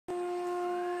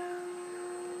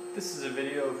This is a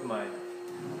video of my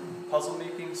puzzle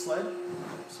making sled,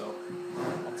 so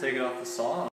I'll take it off the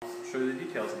saw and I'll show you the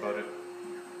details about it.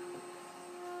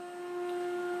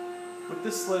 What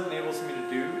this sled enables me to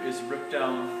do is rip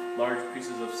down large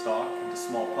pieces of stock into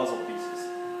small puzzle pieces.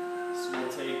 So we'll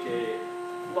take a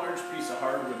large piece of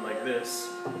hardwood like this,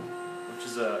 which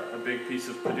is a big piece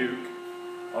of Padook.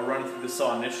 I'll run it through the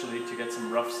saw initially to get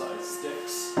some rough size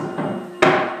sticks,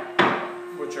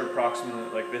 which are approximately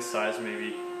like this size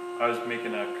maybe. I was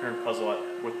making a current puzzle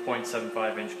with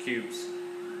 0.75 inch cubes.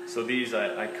 So these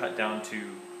I cut down to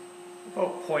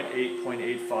about 0.8,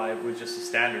 0.85 with just a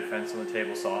standard fence on the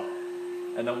table saw.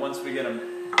 And then once we get them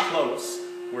close,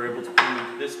 we're able to put them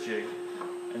into this jig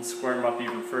and square them up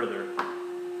even further.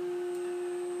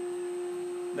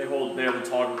 They have the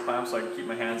toggle clamp so I can keep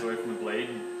my hands away from the blade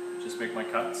and just make my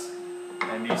cuts.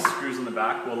 And these screws on the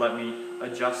back will let me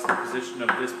adjust the position of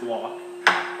this block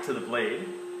to the blade,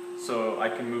 so I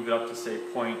can move it up to say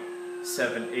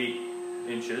 0.78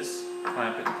 inches,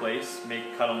 clamp it in place, make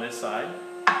a cut on this side,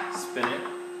 spin it,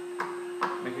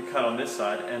 make a cut on this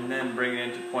side, and then bring it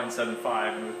into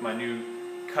 0.75, and with my new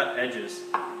cut edges,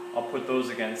 I'll put those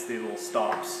against the little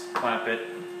stops, clamp it,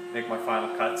 make my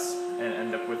final cuts, and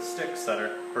end up with sticks that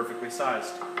are perfectly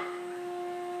sized.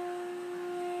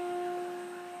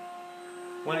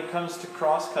 When it comes to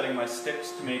cross-cutting my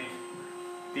sticks to make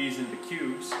these into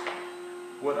cubes,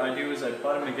 what I do is I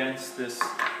butt them against this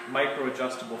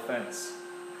micro-adjustable fence.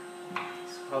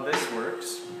 So how this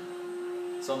works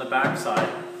is on the back side,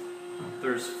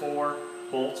 there's 4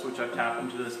 bolts which I've tapped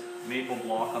into this maple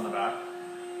block on the back,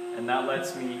 and that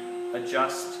lets me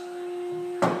adjust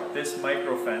this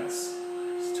micro fence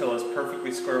till it's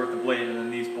perfectly square with the blade, and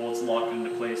then these bolts lock into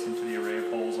place into the array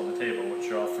of holes on the table,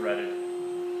 which are all threaded.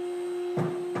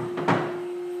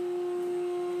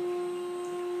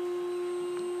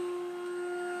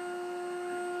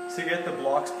 To get the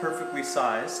blocks perfectly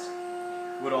sized,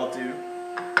 what I'll do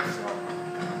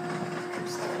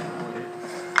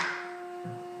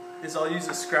is I'll use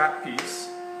a scrap piece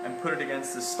and put it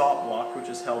against this stop block, which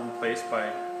is held in place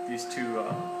by these 2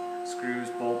 screws,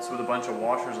 bolts with a bunch of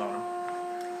washers on them.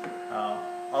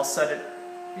 I'll set it,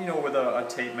 with a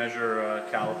tape measure or a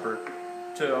caliper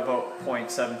to about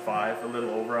 0.75, a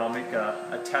little over. I'll make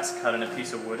a test cut in a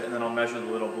piece of wood, and then I'll measure the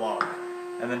little block.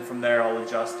 And then from there I'll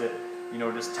adjust it,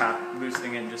 just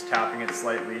loosening it and just tapping it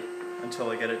slightly until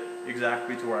I get it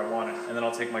exactly to where I want it. And then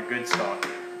I'll take my good stock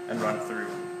and run through.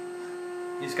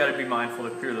 You just got to be mindful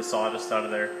to clear the sawdust out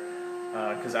of there,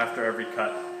 because after every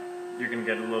cut you're going to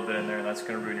get a little bit in there, and that's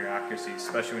going to ruin your accuracy,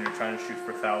 especially when you're trying to shoot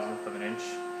for 1/1000th of an inch.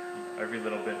 Every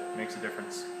little bit makes a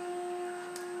difference.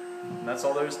 And that's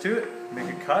all there is to it. Make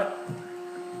a cut.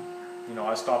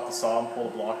 I stop the saw and pull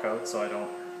the block out so I don't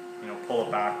pull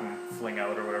it back and fling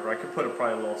out or whatever. I could put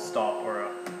probably a little stop or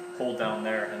a hold down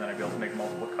there, and then I'd be able to make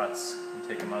multiple cuts and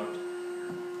take them out.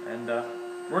 And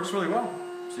works really well.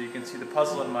 So you can see the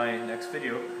puzzle in my next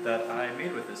video that I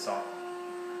made with this saw.